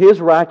and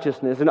His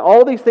righteousness, and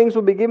all these things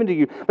will be given to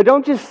you. But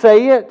don't just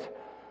say it.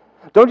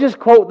 Don't just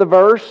quote the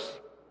verse.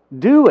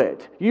 Do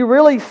it. You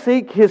really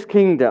seek His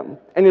kingdom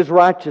and His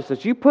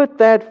righteousness. You put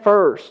that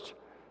first.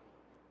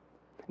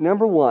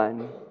 Number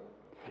one,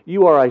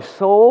 you are a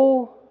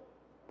soul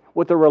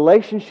with a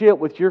relationship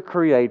with your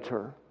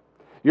Creator,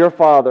 your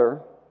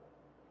Father.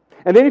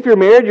 And then if you're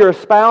married, you're a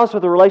spouse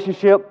with a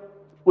relationship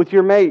with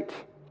your mate.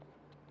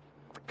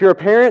 If you're a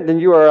parent, then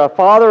you are a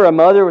father, a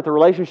mother with a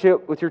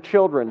relationship with your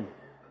children.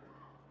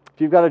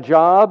 If you've got a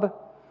job,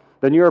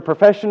 then you're a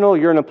professional,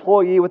 you're an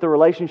employee with a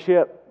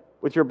relationship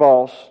with your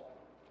boss.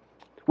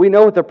 We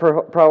know what the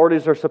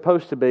priorities are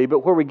supposed to be, but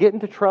where we get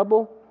into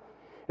trouble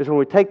is when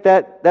we take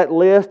that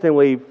list and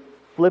we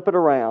flip it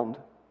around.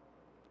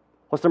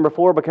 What's number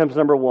 4 becomes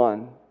number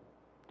 1.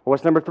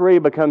 What's number 3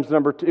 becomes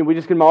number 2. And we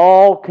just get them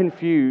all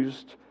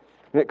confused.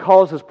 And it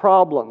causes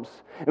problems.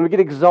 And we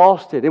get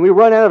exhausted. And we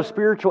run out of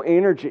spiritual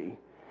energy.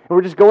 And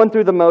we're just going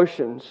through the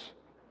motions.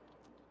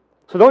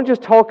 So don't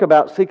just talk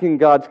about seeking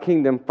God's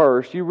kingdom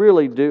first. You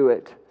really do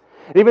it.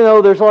 And even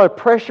though there's a lot of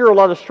pressure, a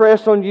lot of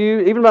stress on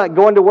you, even about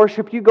going to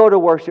worship, you go to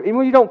worship. Even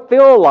when you don't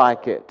feel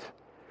like it.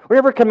 We're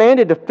never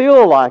commanded to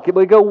feel like it,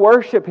 but we go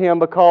worship Him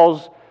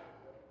because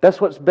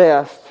that's what's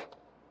best.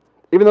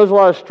 Even though there's a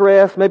lot of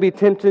stress, maybe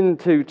tempting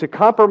to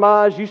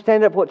compromise, you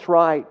stand up for what's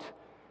right.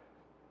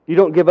 You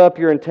don't give up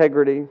your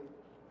integrity.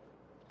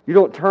 You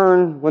don't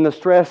turn when the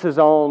stress is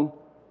on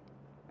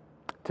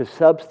to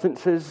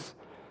substances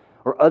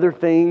or other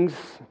things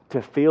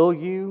to fill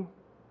you,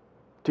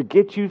 to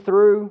get you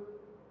through.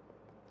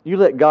 You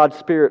let God's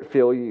Spirit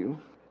fill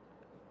you.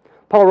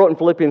 Paul wrote in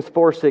Philippians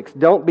 4:6,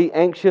 don't be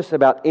anxious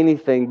about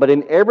anything, but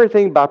in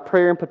everything by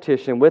prayer and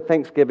petition, with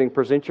thanksgiving,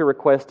 present your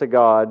request to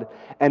God,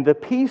 and the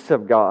peace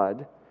of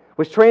God,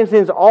 which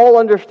transcends all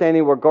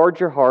understanding, will guard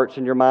your hearts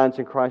and your minds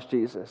in Christ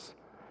Jesus.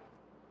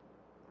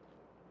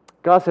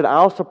 God said,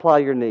 I'll supply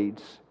your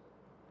needs.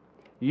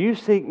 You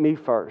seek me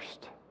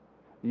first.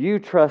 You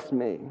trust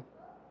me. And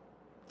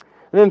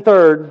then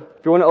third,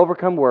 if you want to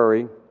overcome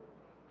worry,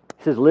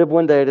 He says, live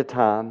one day at a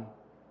time.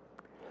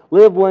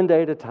 Live one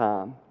day at a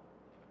time.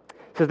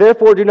 He says,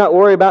 therefore, do not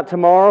worry about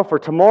tomorrow, for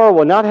tomorrow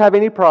will not have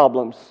any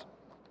problems.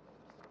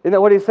 Isn't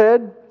that what He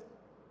said?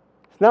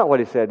 It's not what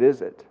He said,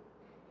 is it?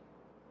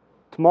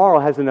 Tomorrow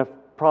has enough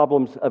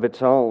problems of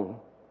its own.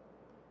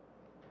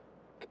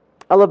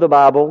 I love the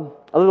Bible.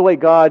 I love the way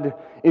God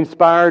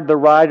inspired the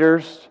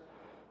writers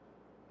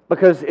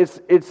because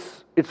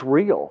it's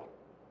real.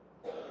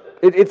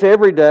 It's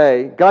every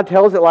day. God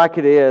tells it like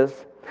it is.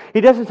 He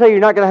doesn't say you're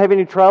not going to have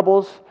any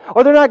troubles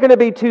or they're not going to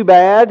be too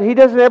bad. He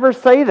doesn't ever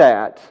say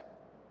that.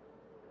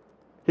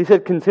 He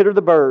said, consider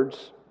the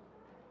birds.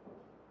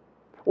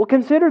 Well,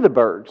 consider the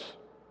birds.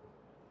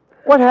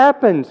 What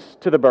happens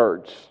to the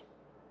birds?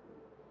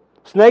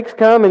 Snakes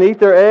come and eat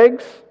their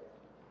eggs.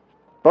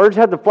 Birds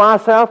have to fly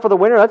south for the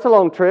winter. That's a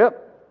long trip.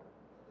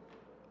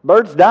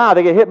 Birds die.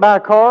 They get hit by a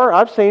car.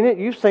 I've seen it.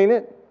 You've seen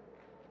it.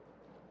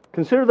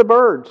 Consider the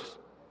birds.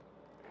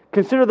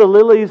 Consider the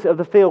lilies of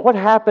the field. What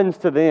happens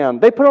to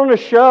them? They put on a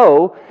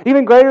show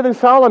even greater than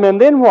Solomon.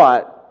 Then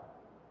what?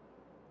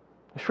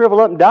 They shrivel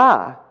up and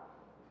die.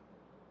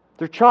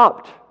 They're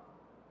chopped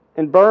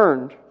and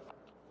burned.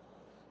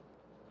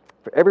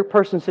 For every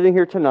person sitting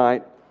here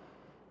tonight,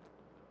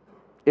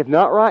 if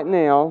not right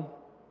now,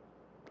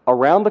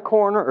 around the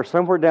corner or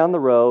somewhere down the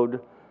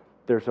road,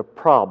 there's a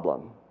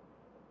problem.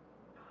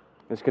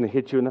 It's going to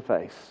hit you in the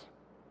face.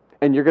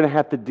 And you're going to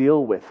have to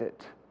deal with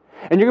it.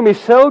 And you're going to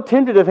be so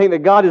tempted to think that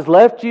God has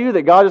left you,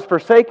 that God has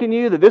forsaken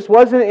you, that this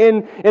wasn't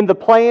in the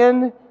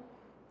plan,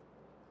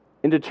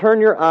 and to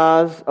turn your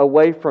eyes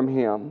away from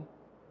Him.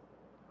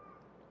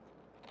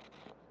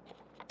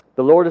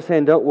 The Lord is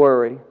saying, don't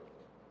worry.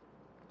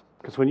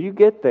 Because when you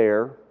get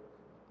there,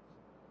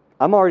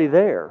 I'm already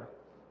there.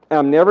 And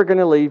I'm never going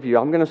to leave you.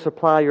 I'm going to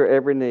supply your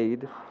every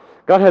need.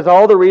 God has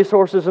all the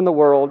resources in the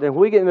world. And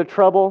when we get into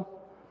trouble,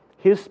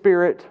 His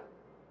Spirit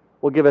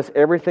will give us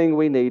everything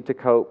we need to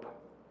cope.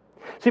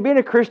 See, being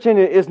a Christian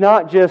is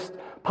not just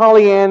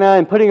Pollyanna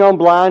and putting on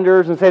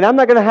blinders and saying, I'm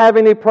not going to have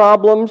any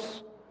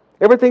problems.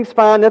 Everything's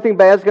fine. Nothing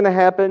bad's going to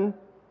happen.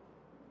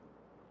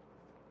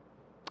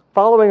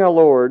 Following our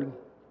Lord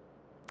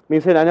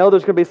means saying, I know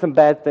there's going to be some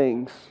bad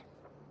things,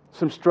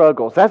 some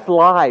struggles. That's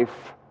life.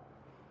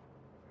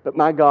 But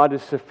my God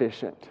is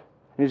sufficient.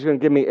 And He's going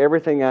to give me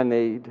everything I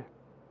need.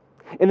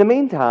 In the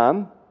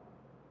meantime,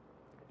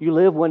 you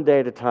live one day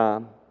at a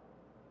time.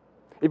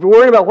 If you're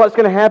worried about what's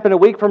going to happen a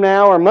week from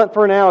now, or a month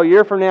from now, a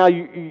year from now,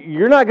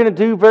 you're not going to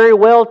do very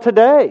well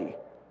today.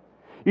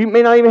 You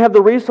may not even have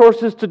the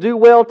resources to do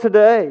well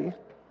today.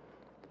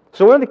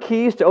 So one of the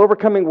keys to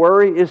overcoming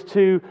worry is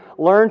to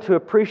learn to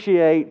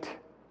appreciate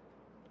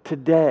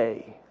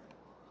today.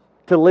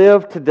 To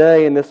live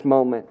today in this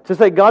moment. To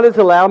say, God has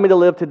allowed me to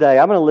live today.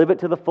 I'm going to live it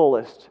to the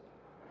fullest.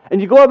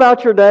 And you go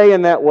about your day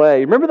in that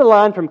way. Remember the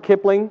line from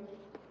Kipling?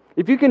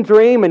 If you can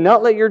dream and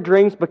not let your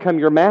dreams become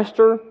your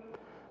master,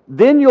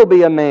 then you'll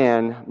be a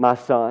man, my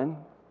son.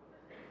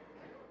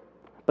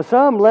 But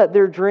some let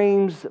their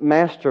dreams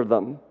master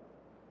them.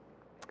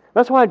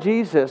 That's why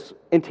Jesus,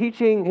 in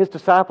teaching His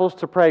disciples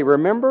to pray,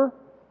 remember,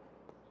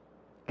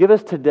 give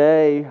us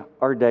today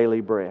our daily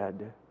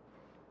bread.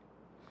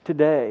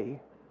 Today.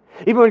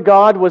 Even when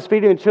God was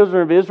feeding the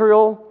children of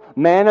Israel,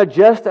 manna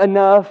just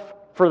enough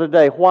for the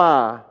day.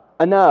 Why?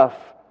 Enough.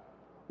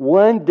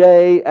 One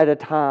day at a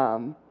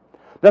time.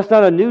 That's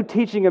not a new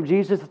teaching of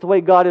Jesus. That's the way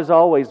God has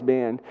always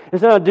been.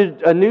 It's not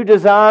a new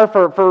desire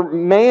for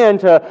man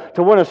to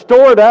want to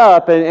store it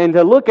up and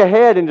to look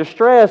ahead and to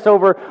stress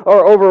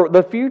over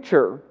the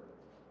future.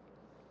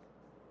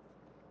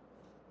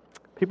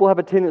 People have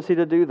a tendency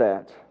to do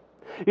that.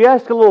 You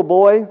ask a little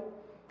boy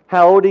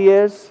how old he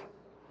is,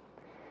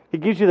 he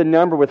gives you the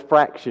number with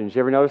fractions. You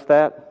ever notice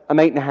that? I'm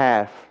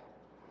 8.5.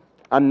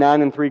 I'm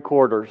 9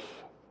 3/4.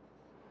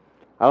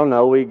 I don't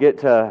know, we get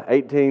to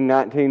 18,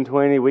 19,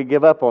 20, we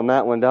give up on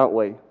that one, don't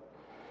we?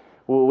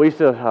 We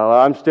say,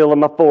 I'm still in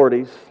my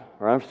 40s,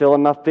 or I'm still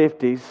in my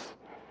 50s.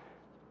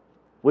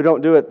 We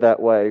don't do it that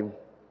way.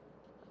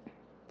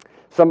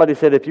 Somebody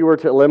said if you were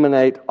to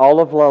eliminate all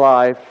of the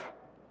life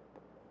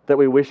that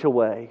we wish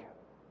away,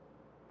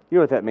 you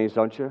know what that means,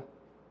 don't you?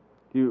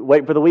 You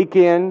waiting for the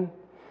weekend,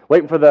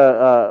 waiting for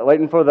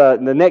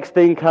the next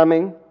thing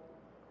coming.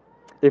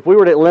 If we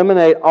were to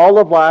eliminate all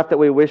of life that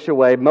we wish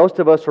away, most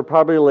of us would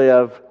probably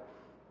live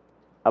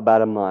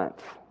about a month.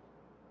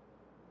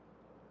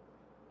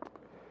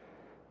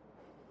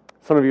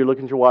 Some of you are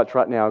looking at your watch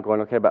right now going,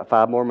 okay, about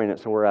 5 more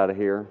minutes and we're out of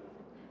here.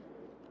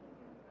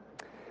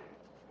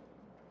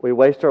 We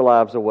waste our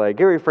lives away.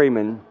 Gary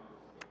Freeman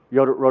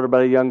wrote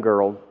about a young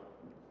girl.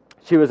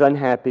 She was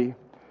unhappy.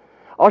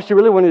 All she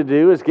really wanted to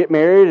do is get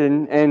married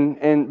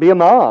and be a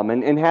mom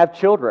and have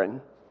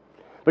children.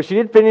 But she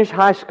did finish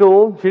high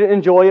school. She didn't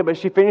enjoy it, but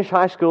she finished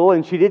high school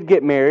and she did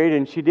get married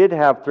and she did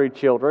have 3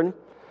 children.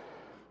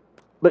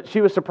 But she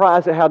was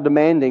surprised at how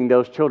demanding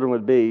those children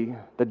would be.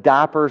 The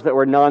diapers that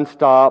were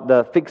nonstop,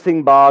 the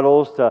fixing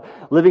bottles, the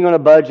living on a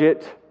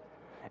budget.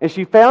 And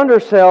she found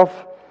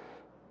herself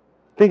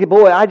thinking,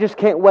 boy, I just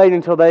can't wait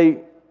until they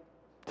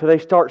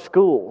start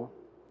school.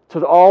 So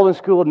they're all in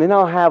school and then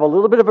I'll have a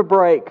little bit of a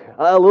break,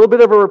 a little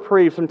bit of a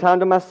reprieve, some time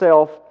to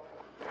myself.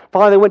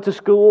 Finally, they went to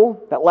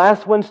school. That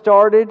last one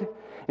started.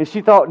 And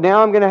she thought,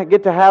 now I'm going to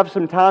get to have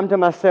some time to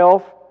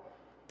myself.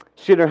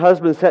 She and her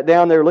husband sat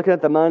down, they were looking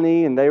at the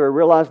money, and they were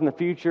realizing the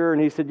future.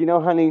 And he said, you know,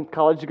 honey,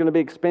 college is going to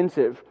be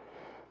expensive.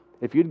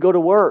 If you'd go to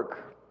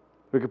work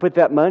We could put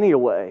that money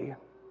away.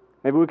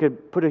 Maybe we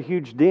could put a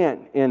huge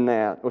dent in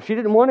that. Well, she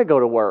didn't want to go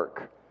to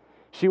work.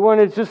 She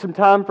wanted just some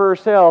time for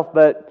herself,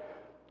 but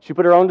she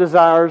put her own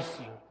desires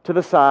to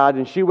the side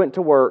and she went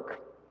to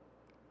work.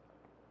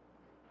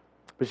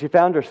 But she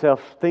found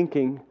herself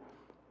thinking,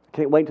 I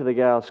can't wait till they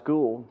get out of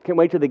school. I can't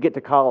wait till they get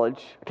to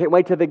college. I can't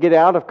wait till they get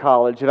out of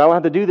college and I don't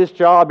have to do this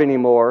job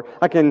anymore.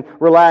 I can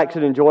relax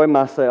and enjoy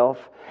myself.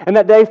 And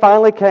that day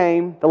finally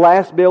came. The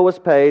last bill was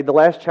paid. The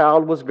last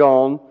child was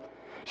gone.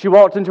 She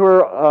walked into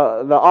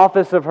the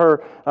office of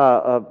her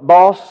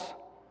boss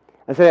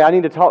and said, I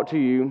need to talk to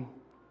you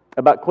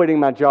about quitting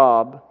my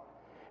job.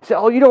 He said,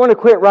 oh, you don't want to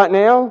quit right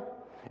now?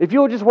 If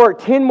you'll just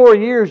work 10 more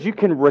years, you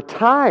can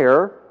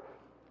retire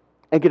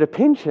and get a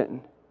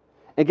pension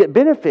and get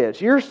benefits.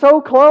 You're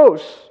so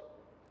close.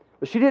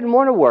 But she didn't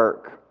want to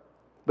work.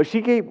 But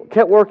she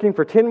kept working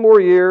for 10 more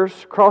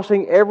years,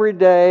 crossing every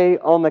day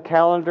on the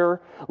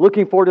calendar,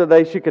 looking forward to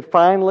the day she could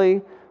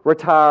finally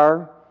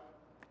retire,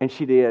 and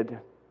she did.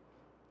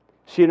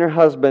 She and her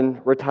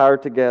husband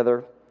retired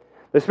together.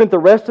 They spent the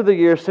rest of the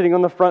year sitting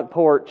on the front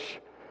porch,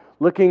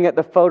 looking at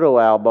the photo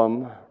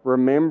album,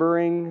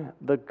 remembering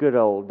the good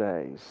old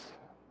days.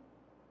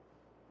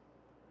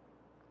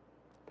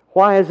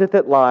 Why is it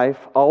that life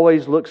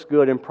always looks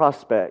good in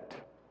prospect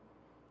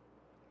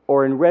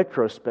or in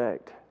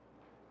retrospect,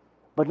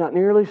 but not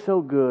nearly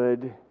so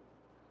good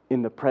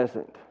in the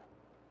present?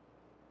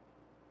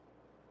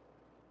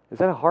 Is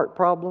that a heart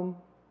problem?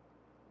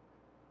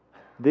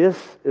 This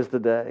is the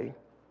day.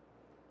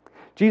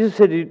 Jesus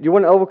said, do you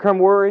want to overcome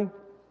worry?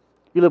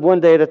 You live one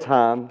day at a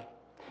time.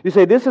 You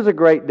say, this is a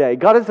great day.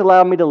 God has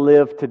allowed me to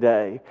live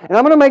today, and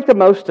I'm going to make the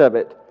most of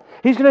it.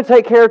 He's going to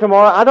take care of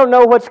tomorrow. I don't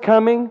know what's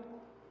coming,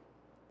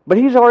 but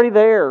He's already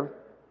there,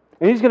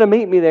 and He's going to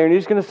meet me there, and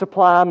He's going to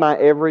supply my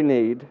every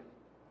need.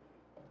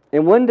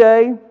 And one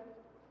day,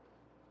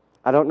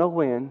 I don't know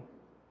when,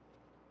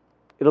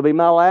 it'll be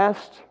my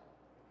last,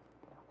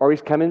 or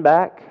He's coming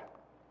back,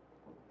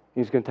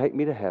 and He's going to take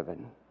me to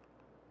heaven.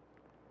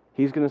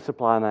 He's going to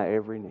supply my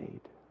every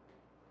need.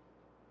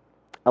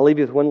 I'll leave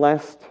you with one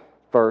last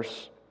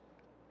verse.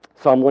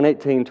 Psalm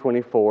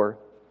 118:24.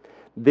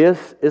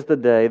 This is the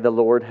day the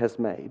Lord has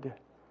made.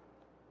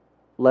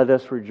 Let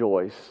us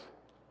rejoice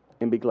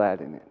and be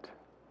glad in it.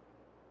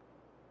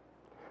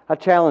 I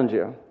challenge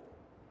you.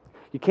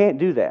 You can't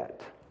do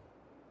that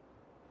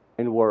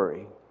and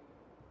worry.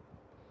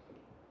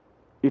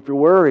 If you're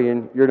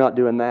worrying, you're not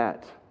doing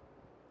that.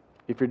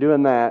 If you're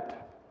doing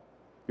that,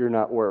 you're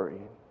not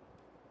worrying.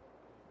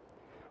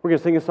 We're going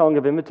to sing a song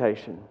of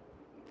invitation.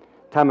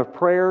 Time of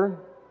prayer,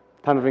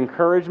 time of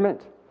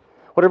encouragement.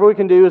 Whatever we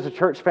can do as a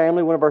church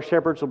family, one of our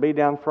shepherds will be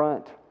down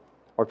front.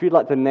 Or if you'd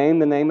like to name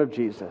the name of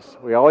Jesus,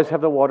 we always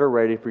have the water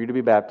ready for you to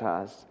be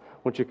baptized.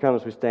 Won't you come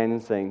as we stand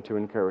and sing to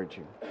encourage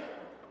you?